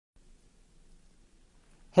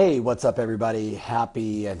Hey, what's up, everybody? I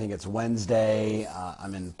think it's Wednesday.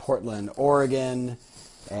 I'm in Portland, Oregon,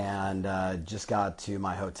 and just got to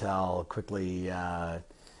my hotel, quickly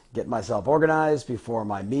getting myself organized before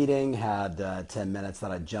my meeting. Had 10 minutes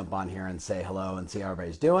that I'd jump on here and say hello and see how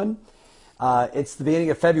everybody's doing. It's the beginning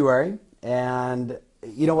of February, and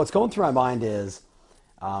what's going through my mind is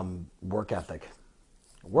work ethic.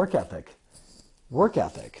 Work ethic. Work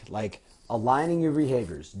ethic, like aligning your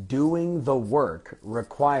behaviors, doing the work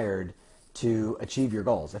required to achieve your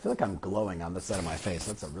goals. I feel like I'm glowing on the side of my face.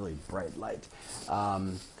 That's a really bright light.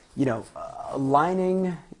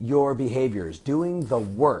 Aligning your behaviors, doing the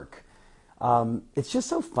work. It's just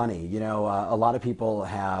so funny. A lot of people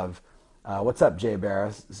have, what's up, Jay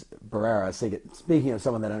Barrera? Speaking of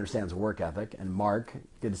someone that understands work ethic, and Mark,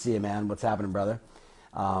 good to see you, man. What's happening, brother?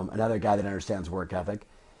 Another guy that understands work ethic.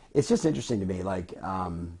 It's just interesting to me,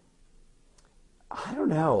 I don't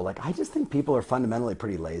know, I just think people are fundamentally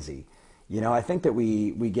pretty lazy. I think that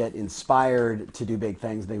we get inspired to do big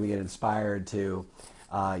things. I think we get inspired to,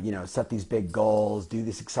 set these big goals, do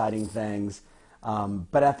these exciting things.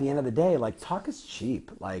 But at the end of the day, talk is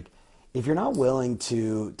cheap. If you're not willing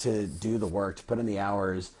to do the work, to put in the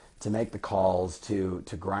hours, to make the calls, to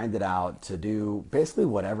grind it out, to do basically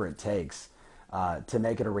whatever it takes to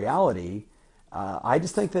make it a reality. I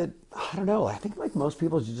just think that, I don't know, I think most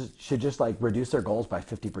people should just reduce their goals by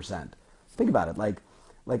 50%. Think about it.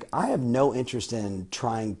 I have no interest in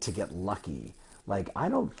trying to get lucky. I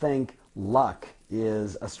don't think luck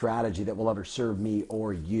is a strategy that will ever serve me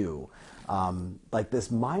or you. This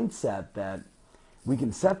mindset that we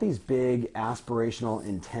can set these big aspirational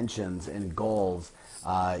intentions and goals,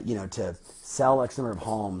 to sell X number of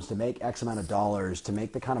homes, to make X amount of dollars, to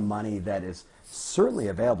make the kind of money that is certainly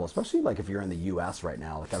available, especially if you're in the US right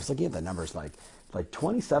now. I was looking at the numbers,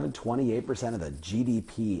 27, 28% of the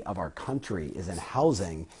GDP of our country is in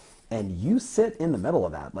housing, and you sit in the middle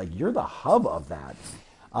of that. You're the hub of that.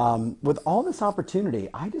 With all this opportunity,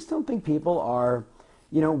 I just don't think people are,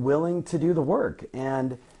 willing to do the work.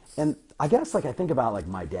 And I guess I think about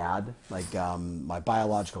my dad, my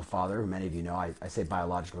biological father, who many of you know. I say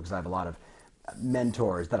biological because I have a lot of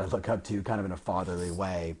mentors that I look up to kind of in a fatherly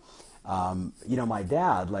way. My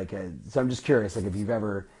dad, so I'm just curious, if you've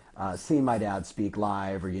ever seen my dad speak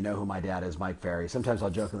live, or who my dad is, Mike Ferry. Sometimes I'll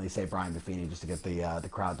jokingly say Brian Buffini just to get the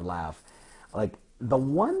crowd to laugh. The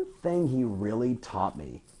one thing he really taught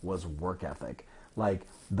me was work ethic.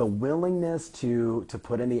 The willingness to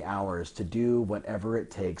put in the hours, to do whatever it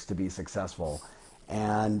takes to be successful.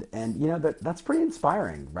 And that's pretty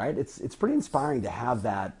inspiring, right? It's pretty inspiring to have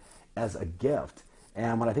that as a gift.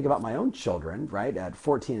 And when I think about my own children, right, at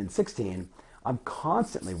 14 and 16, I'm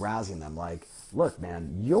constantly razzing them look,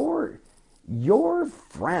 man, your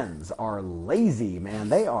friends are lazy, man.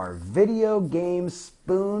 They are video game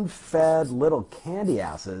spoon-fed little candy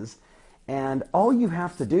asses. And all you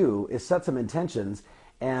have to do is set some intentions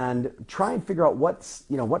and try and figure out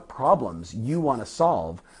what problems you want to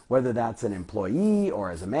solve, whether that's an employee or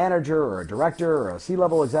as a manager or a director or a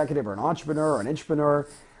C-level executive or an entrepreneur or an intrapreneur.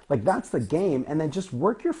 That's the game, and then just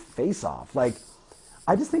work your face off. I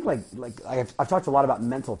just think I've talked a lot about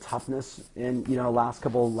mental toughness in last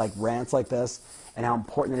couple rants like this, and how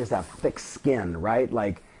important it is to have thick skin, right?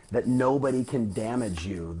 That nobody can damage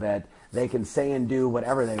you, that they can say and do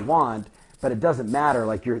whatever they want, but it doesn't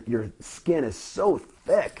matter. Your skin is so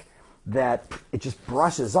thick that it just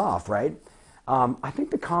brushes off, right? I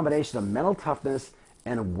think the combination of mental toughness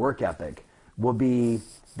and work ethic will be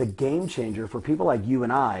the game changer for people like you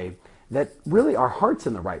and I, that really our heart's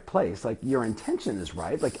in the right place. Your intention is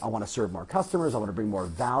right. I want to serve more customers. I want to bring more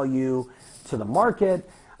value to the market.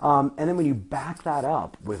 And then when you back that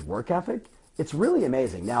up with work ethic, it's really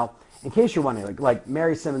amazing. Now, in case you're wondering, like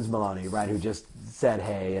Mary Simmons Maloney, right, who just said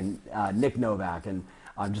hey, and Nick Novak, and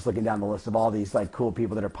I'm just looking down the list of all these cool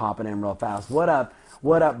people that are popping in real fast. What up,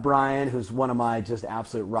 Brian, who's one of my just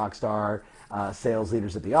absolute rock star sales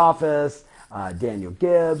leaders at the office. Daniel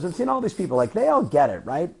Gibbs. I'm seeing all these people, they all get it,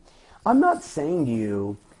 right? I'm not saying to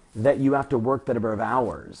you that you have to work the number of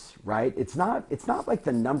hours, right? It's not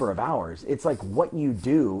the number of hours. It's what you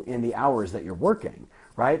do in the hours that you're working,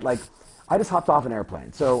 right? I just hopped off an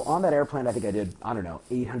airplane. So on that airplane, I think I did,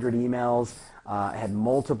 800 emails. I had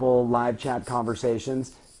multiple live chat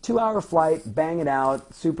conversations. 2-hour flight, bang it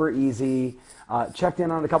out, super easy. Checked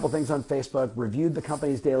in on a couple things on Facebook, reviewed the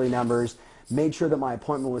company's daily numbers, made sure that my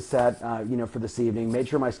appointment was set, for this evening, made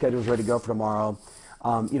sure my schedule was ready to go for tomorrow,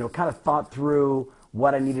 kind of thought through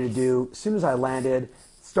what I needed to do. As soon as I landed,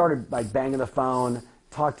 started banging the phone,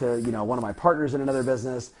 talked to, one of my partners in another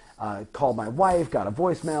business, called my wife, got a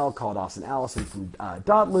voicemail, called Austin Allison from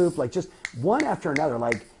Dotloop, like just one after another,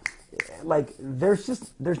 like there's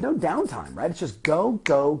no downtime, right? It's just go,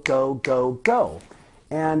 go, go, go, go.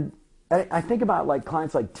 And I think about like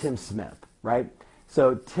clients like Tim Smith, right?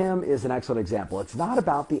 So Tim is an excellent example. It's not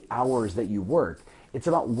about the hours that you work. It's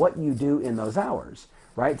about what you do in those hours,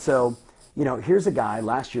 right? So, you know, here's a guy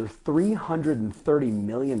last year, $330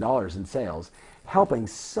 million in sales, helping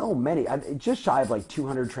so many, just shy of like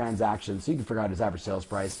 200 transactions. So you can figure out his average sales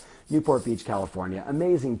price. Newport Beach, California,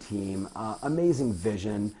 amazing team, amazing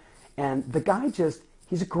vision. And the guy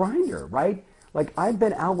he's a grinder, right? Like I've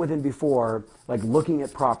been out with him before, like looking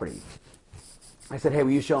at property. I said, hey,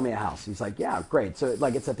 will you show me a house? He's like, yeah, great. So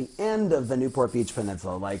like it's at the end of the Newport Beach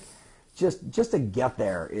Peninsula. Like just to get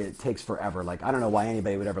there, it takes forever. Like I don't know why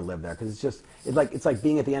anybody would ever live there because it's like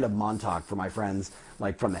being at the end of Montauk for my friends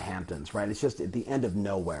like from the Hamptons, right? It's just at the end of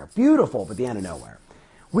nowhere. Beautiful, but the end of nowhere.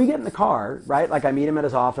 We get in the car, right? Like I meet him at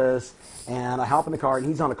his office and I hop in the car and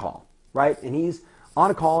he's on a call, right? And he's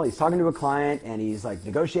on a call, he's talking to a client and he's like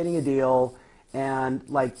negotiating a deal. And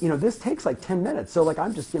like, you know, this takes like 10 minutes. So like,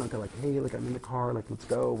 I'm just, you know, like, hey, like I'm in the car, like, let's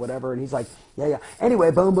go, whatever. And he's like, yeah. Anyway,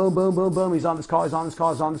 boom, boom, boom, boom, boom. He's on this call.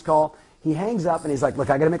 He hangs up and he's like, look,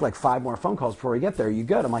 I got to make like 5 more phone calls before we get there. You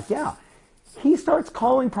good? I'm like, yeah. He starts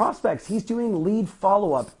calling prospects. He's doing lead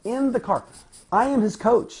follow-up in the car. I am his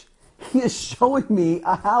coach. He is showing me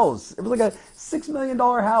a house. It was like a $6 million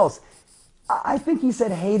house. I think he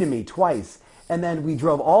said hey to me twice. And then we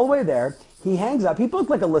drove all the way there. He hangs up. He booked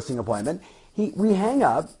like a listing appointment. He hangs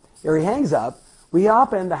up. We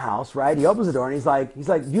hop in the house, right? He opens the door and he's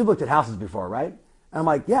like, you looked at houses before, right? And I'm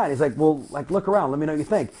like, yeah. And he's like, well, like look around. Let me know what you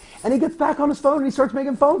think. And he gets back on his phone and he starts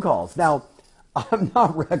making phone calls. Now, I'm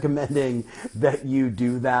not recommending that you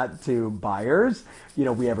do that to buyers. You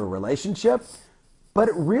know, we have a relationship, but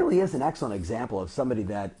it really is an excellent example of somebody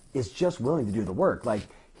that is just willing to do the work. Like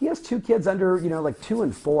he has 2 kids under, you know, like 2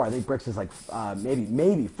 and 4. I think Bricks is like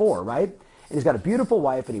maybe 4, right? And he's got a beautiful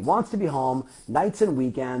wife and he wants to be home nights and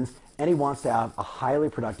weekends and he wants to have a highly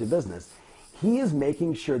productive business. He is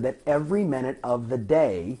making sure that every minute of the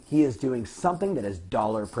day he is doing something that is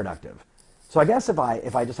dollar productive. So I guess if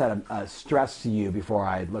I just had a stress to you before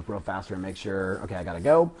I look real faster and make sure, okay, I got to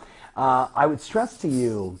go, I would stress to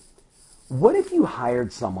you, what if you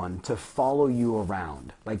hired someone to follow you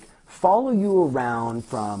around? Like follow you around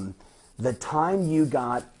from the time you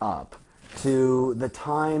got up to the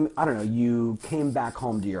time, I don't know, you came back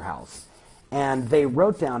home to your house. And they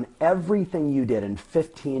wrote down everything you did in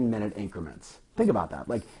 15-minute increments. Think about that.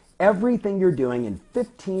 Like everything you're doing in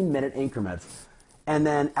 15-minute increments. And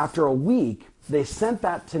then after a week, they sent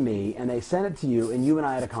that to me and they sent it to you and you and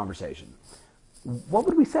I had a conversation. What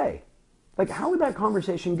would we say? Like how would that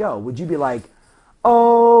conversation go? Would you be like,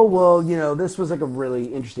 oh, well, you know, this was like a really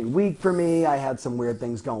interesting week for me. I had some weird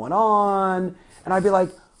things going on. And I'd be like,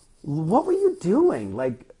 what were you doing?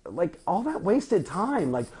 Like all that wasted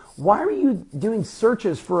time. Like, why are you doing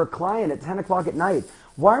searches for a client at 10 o'clock at night?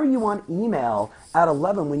 Why are you on email at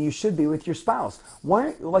 11 when you should be with your spouse?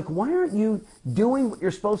 Why aren't you doing what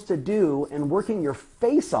you're supposed to do and working your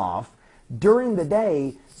face off during the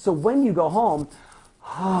day so when you go home,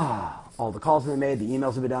 all the calls have been made, the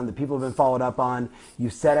emails have been done, the people have been followed up on, you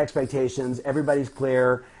set expectations, everybody's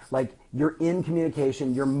clear, like you're in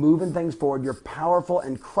communication, you're moving things forward, you're powerful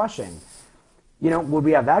and crushing. You know, would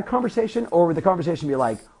we have that conversation or would the conversation be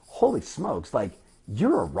like, holy smokes, like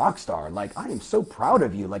you're a rock star. Like I am so proud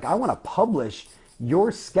of you. Like I want to publish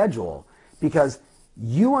your schedule because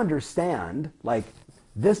you understand like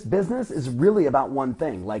this business is really about one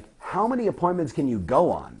thing. Like how many appointments can you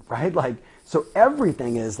go on, right? Like, so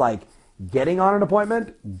everything is like getting on an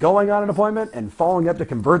appointment, going on an appointment and following up to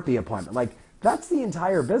convert the appointment. Like that's the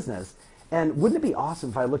entire business. And wouldn't it be awesome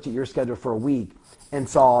if I looked at your schedule for a week and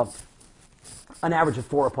saw an average of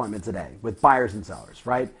 4 appointments a day with buyers and sellers,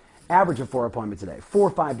 right? Average of 4 appointments a day, 4 or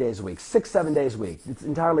 5 days a week, 6, 7 days a week. It's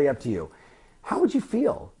entirely up to you. How would you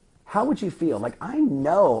feel? How would you feel? Like I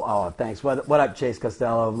know, oh, thanks. What up, Chase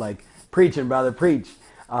Costello? Like preaching, brother, preach.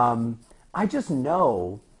 I just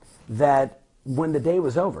know that when the day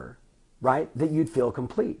was over, right, that you'd feel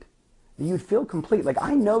complete. You'd feel complete. Like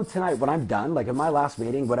I know tonight when I'm done, like in my last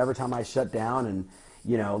meeting, whatever time I shut down and,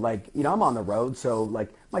 I'm on the road. So like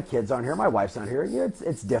my kids aren't here, my wife's not here. Yeah,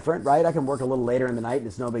 it's different, right? I can work a little later in the night and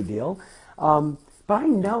it's no big deal. But I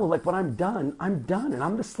know like when I'm done and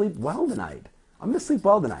I'm going to sleep well tonight.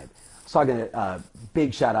 So I'm going to,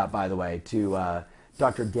 big shout out, by the way, to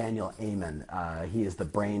Dr. Daniel Amen. He is the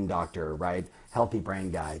brain doctor, right? Healthy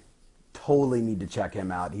brain guy. Totally need to check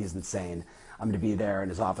him out. He's insane. I'm going to be there in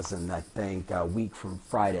his office in, I think, a week from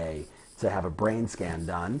Friday to have a brain scan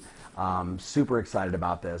done. Super excited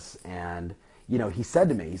about this. And, you know, he said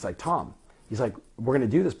to me, he's like, Tom, he's like, we're going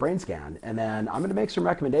to do this brain scan, and then I'm going to make some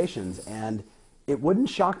recommendations, and it wouldn't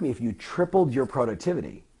shock me if you tripled your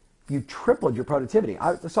productivity. If you tripled your productivity.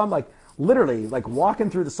 So I'm like, literally, like walking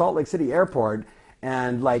through the Salt Lake City airport,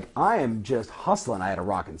 and like I am just hustling. I had a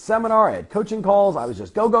rocking seminar, I had coaching calls, I was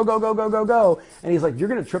just go, go, go, go, go, go, go. And he's like, you're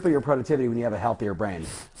going to triple your productivity when you have a healthier brain.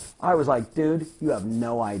 I was like, dude, you have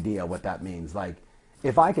no idea what that means. Like,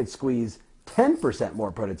 if I could squeeze 10%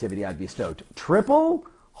 more productivity, I'd be stoked. Triple?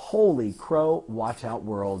 Holy crow, watch out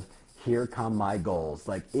world. Here come my goals.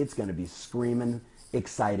 Like, it's going to be screaming,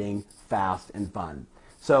 exciting, fast, and fun.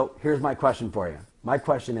 So here's my question for you. My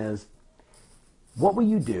question is, what will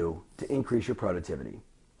you do to increase your productivity?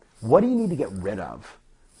 What do you need to get rid of?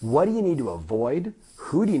 What do you need to avoid?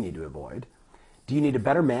 Who do you need to avoid? Do you need to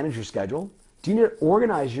better manage your schedule? Do you need to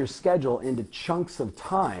organize your schedule into chunks of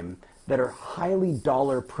time that are highly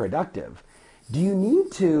dollar productive? Do you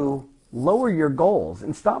need to lower your goals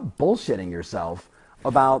and stop bullshitting yourself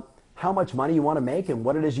about how much money you want to make and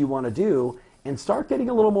what it is you want to do, and start getting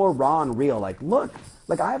a little more raw and real? Like, look,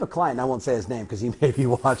 like I have a client, and I won't say his name because he may be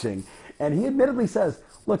watching, and he admittedly says,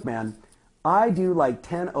 look, man, I do like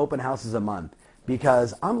 10 open houses a month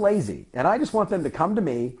because I'm lazy and I just want them to come to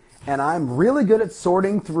me, and I'm really good at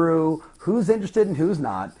sorting through who's interested and who's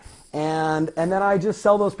not. And then I just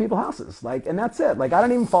sell those people houses, like, and that's it. Like, I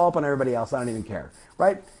don't even follow up on everybody else. I don't even care,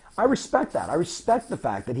 right? I respect that. I respect the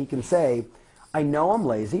fact that he can say, I know I'm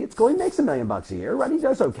lazy. It's cool. He makes $1 million a year, right? He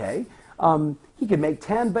does okay. He could make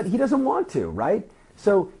 10, but he doesn't want to, right?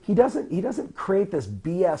 So he doesn't create this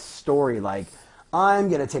BS story like, I'm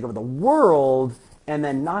going to take over the world, and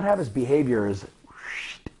then not have his behaviors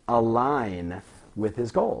align with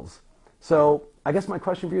his goals. So I guess my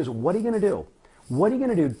question for you is, what are you going to do? What are you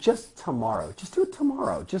going to do just tomorrow? Just do it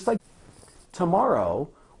tomorrow. Just like tomorrow,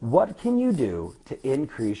 what can you do to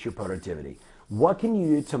increase your productivity? What can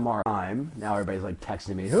you do tomorrow? Now everybody's like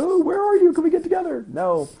texting me, oh, where are you? Can we get together?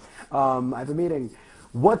 No, I have a meeting.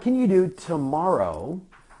 What can you do tomorrow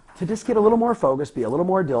to just get a little more focused, be a little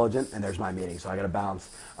more diligent? And there's my meeting, so I got to bounce.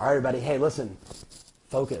 All right, everybody. Hey, listen,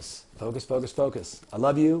 focus, focus, focus, focus. I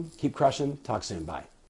love you. Keep crushing. Talk soon. Bye.